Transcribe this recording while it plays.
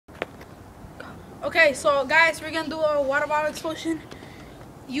Okay, so guys, we're gonna do a water bottle explosion.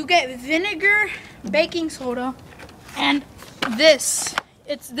 You get vinegar, baking soda, and this.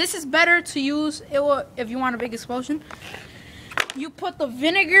 This is better to use if you want a big explosion. You put the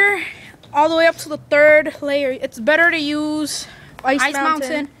vinegar all the way up to the third layer. It's better to use Ice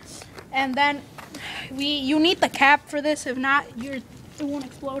Mountain. And then you need the cap for this. If not, it won't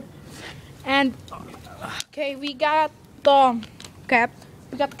explode. And okay, we got the cap.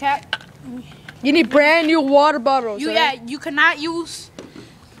 We got the cap. You need brand new water bottles. You cannot use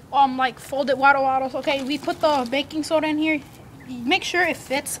like folded water bottles. Okay, we put the baking soda in here. Make sure it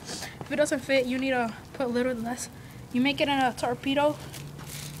fits. If it doesn't fit, you need to put a little less. You make it in a torpedo.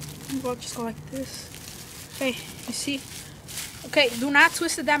 Just go like this. Okay, you see? Okay, do not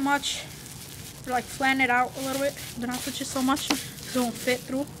twist it that much. Or like flatten it out a little bit. Do not twist it so much because it won't fit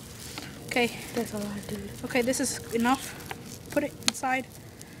through. Okay. That's a lot, dude. Okay, this is enough. Put it inside.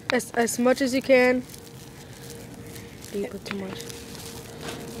 As much as you can. You put too much.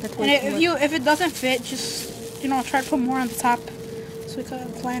 And if it doesn't fit, just try to put more on the top so we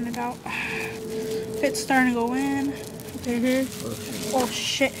can plan it out. It's starting to go in. Oh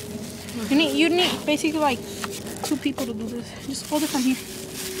shit! You need basically like 2 people to do this. Just hold it from here.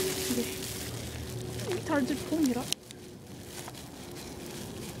 Okay. Retards are pulling it up.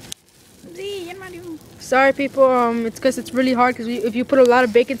 Sorry, people. It's because it's really hard. Because if you put a lot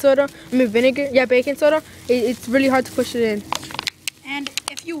of baking soda, baking soda, it's really hard to push it in. And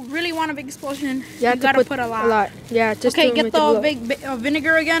if you really want a big explosion, you gotta put a lot. Yeah, just okay. Get the big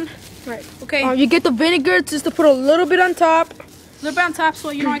vinegar again. Right. Okay. You get the vinegar just to put a little bit on top. A little bit on top, so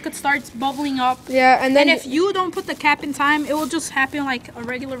it could start bubbling up. Yeah, and then if you don't put the cap in time, it will just happen like a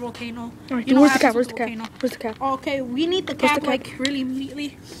regular volcano. Right, where's the cap? Where's the cap? Where's the cap? Okay, we need the cap like really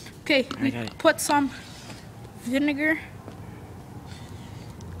immediately. Okay, we put some vinegar.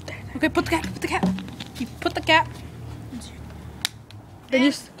 Okay, put the cap. Put the cap. You put the cap. Then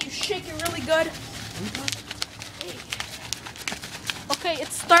you shake it really good. Okay,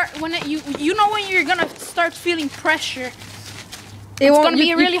 when you're gonna start feeling pressure. It's gonna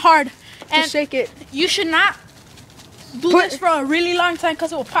be really hard. And shake it. You should not do this for a really long time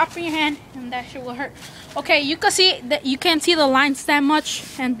because it will pop in your hand and that shit will hurt. Okay, you can see that you can't see the lines that much,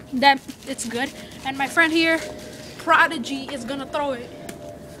 and that it's good. And my friend here, Prodigy, is gonna throw it.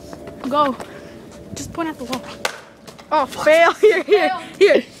 Go. Just point at the wall. Oh, fail! Here.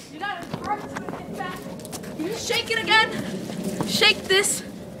 You gotta get back. You shake it again. Shake this.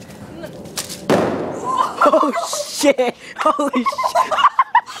 Oh shit! Holy shit!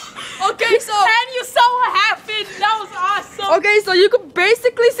 Okay, and you saw what happened. That was awesome. Okay, so you can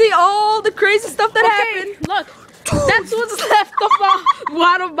basically see all the crazy stuff that happened. Look, that's what's left of the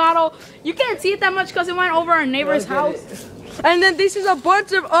water bottle. You can't see it that much because it went over our neighbor's house. And then this is a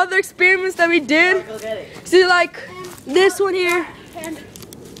bunch of other experiments that we did. See, like this one here.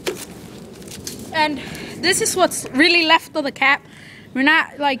 And this is what's really left of the cap. We're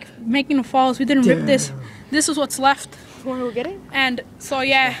not like making the falls. We didn't rip this. This is what's left. Want to go get it? And so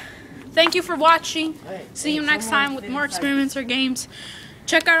yeah, thank you for watching. See you next time with more experiments or games.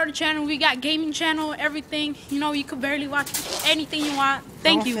 Check out our channel. We got gaming channel, everything. You could barely watch anything you want.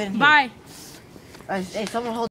 Thank you. Bye. Hey, someone hold.